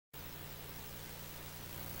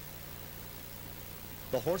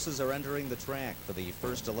The horses are entering the track for the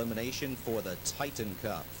first elimination for the Titan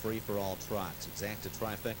Cup free-for-all trots. Exacta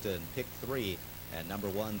trifecta in pick 3. And number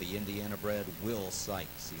 1, the Indiana-bred Will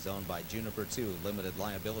Sykes. He's owned by Juniper 2 Limited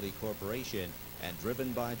Liability Corporation and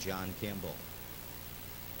driven by John Campbell.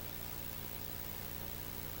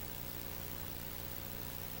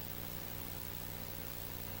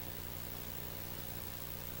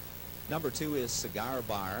 Number 2 is Cigar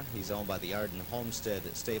Bar. He's owned by the Arden Homestead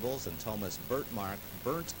Stables and Thomas Burnt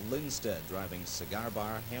Lindstedt, driving Cigar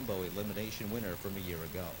Bar, Hambo elimination winner from a year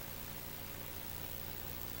ago.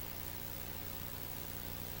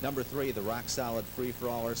 Number 3, the rock-solid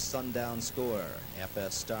free-for-aller Sundown Score,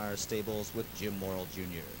 FS Star Stables with Jim Morrill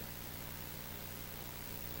Jr.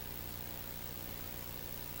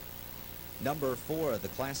 Number 4, the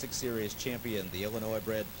Classic Series champion, the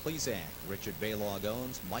Illinois-bred Plesac, Richard Baylog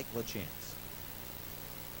owns, Mike LaChance.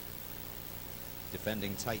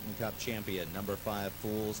 Defending Titan Cup champion, number 5,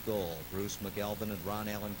 Fool's Goal, Bruce McElvin and Ron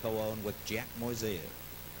Allen co-own with Jack Moiseyev.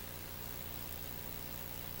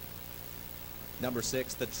 Number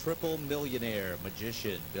 6, the Triple Millionaire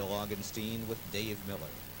Magician, Bill Augenstein with Dave Miller.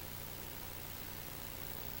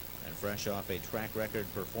 And fresh off a track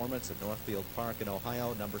record performance at Northfield Park in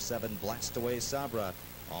Ohio, number 7, Blastaway Sabra,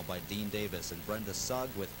 all by Dean Davis and Brenda Sugg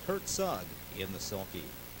with Kurt Sugg in the sulky.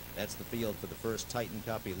 That's the field for the first Titan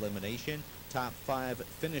Cup elimination. Top 5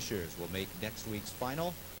 finishers will make next week's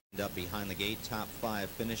final. Up behind the gate, top 5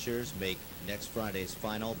 finishers make next Friday's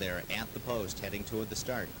final. They're at the post heading toward the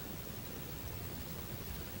start.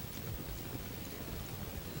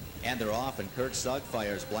 And they're off, and Kurt Sugg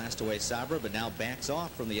fires Blastaway Sabra, but now backs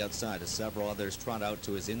off from the outside as several others trot out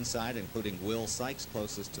to his inside, including Will Sykes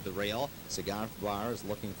closest to the rail. Cigar Bar is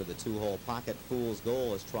looking for the 2-hole pocket. Fool's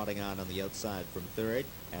Goal is trotting on the outside from 3rd,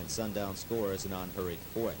 and Sundown Score is an unhurried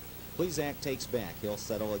 4th. Plesac takes back. He'll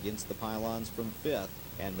settle against the pylons from 5th,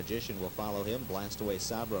 and Magician will follow him. Blastaway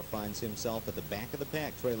Sabra finds himself at the back of the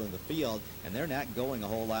pack, trailing the field, and they're not going a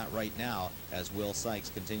whole lot right now as Will Sykes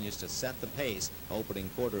continues to set the pace. Opening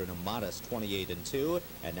quarter in a modest 28-2,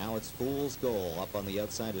 and now it's Fool's Goal. Up on the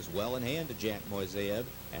outside is well in hand to Jack Moiseyev,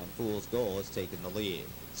 and Fool's Goal has taken the lead.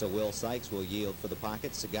 So Will Sykes will yield for the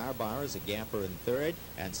pocket. Cigar Bar is a gapper in 3rd,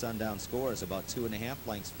 and Sundown Score is about 2.5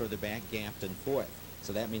 lengths further back, gapped in 4th.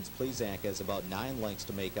 So that means Plesac has about 9 lengths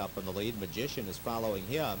to make up on the lead. Magician is following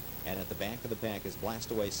him, and at the back of the pack is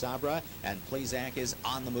Blastaway Sabra, and Plesac is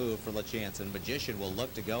on the move for LaChance, and Magician will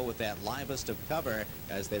look to go with that livest of cover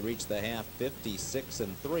as they reach the half.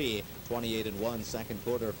 56-3, 28-1 second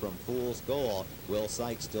quarter from Fool's Goal. Will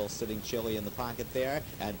Sykes still sitting chilly in the pocket there,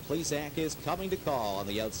 and Plesac is coming to call on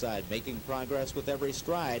the outside, making progress with every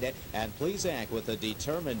stride, and Plesac with a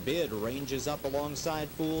determined bid ranges up alongside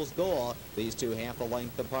Fool's Goal. These two half a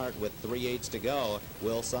length apart with 3/8 to go.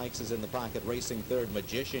 Will Sykes is in the pocket racing 3rd.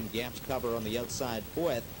 Magician gaps cover on the outside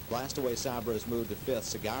 4th. Blastaway Sabra has moved to 5th.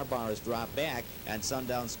 Cigar Bar has dropped back, and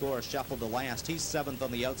Sundown Score shuffled to last. He's 7th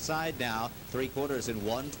on the outside now. 3 quarters in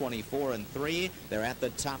 1:24-3. They're at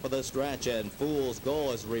the top of the stretch, and Fool's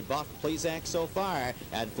Goal has rebuffed Plesac so far,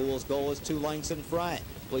 and Fool's Goal is 2 lengths in front.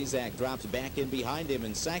 Plesac drops back in behind him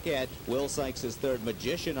in 2nd. Will Sykes is 3rd.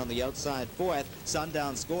 Magician on the outside 4th.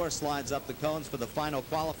 Sundown Score slides up the cones for the final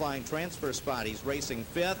qualifying transfer spot. He's racing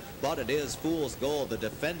 5th, but it is Fool's Goal, the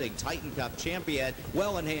defending Titan Cup champion,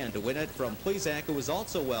 well in hand to win it from Plesac, who was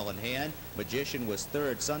also well in hand. Magician was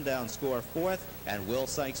 3rd. Sundown Score 4th, and Will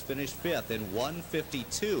Sykes finished 5th in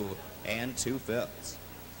 1:52 2/5.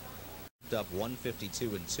 Up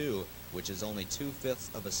 1:52-2, which is only 2/5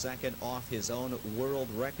 of a second off his own world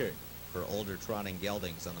record for older trotting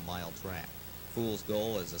geldings on the mile track. Fool's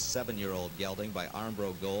Goal is a 7-year-old gelding by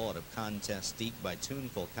Armbro Goal out of Contestique by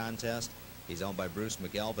Tuneful Contest. He's owned by Bruce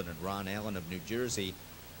McElvin and Ron Allen of New Jersey.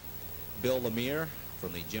 Bill Lemire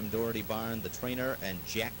from the Jim Doherty barn, the trainer, and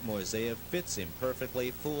Jack Moiseyev fits him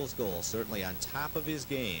perfectly. Fool's Goal certainly on top of his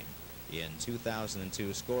game in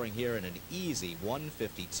 2002, scoring here in an easy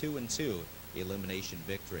 1:52-2 elimination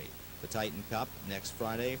victory. The Titan Cup next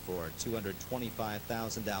Friday for a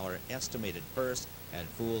 $225,000 estimated purse, and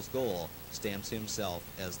Fool's Goal stamps himself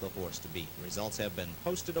as the horse to beat. Results have been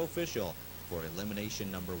posted official for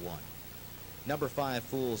elimination number 1. Number 5,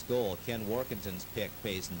 Fool's Goal. Ken Workington's pick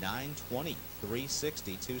pays $920,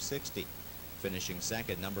 $360, $260. Finishing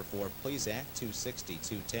 2nd, number 4, Plesac, $260,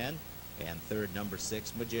 $210. And 3rd, number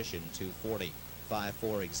 6, Magician, $240.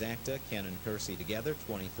 5-4 Exacta, Ken and Kersey together,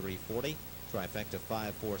 $23.40. Trifecta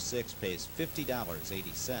 5-4-6 pays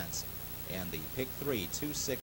 $50.80. And the pick 3, $260.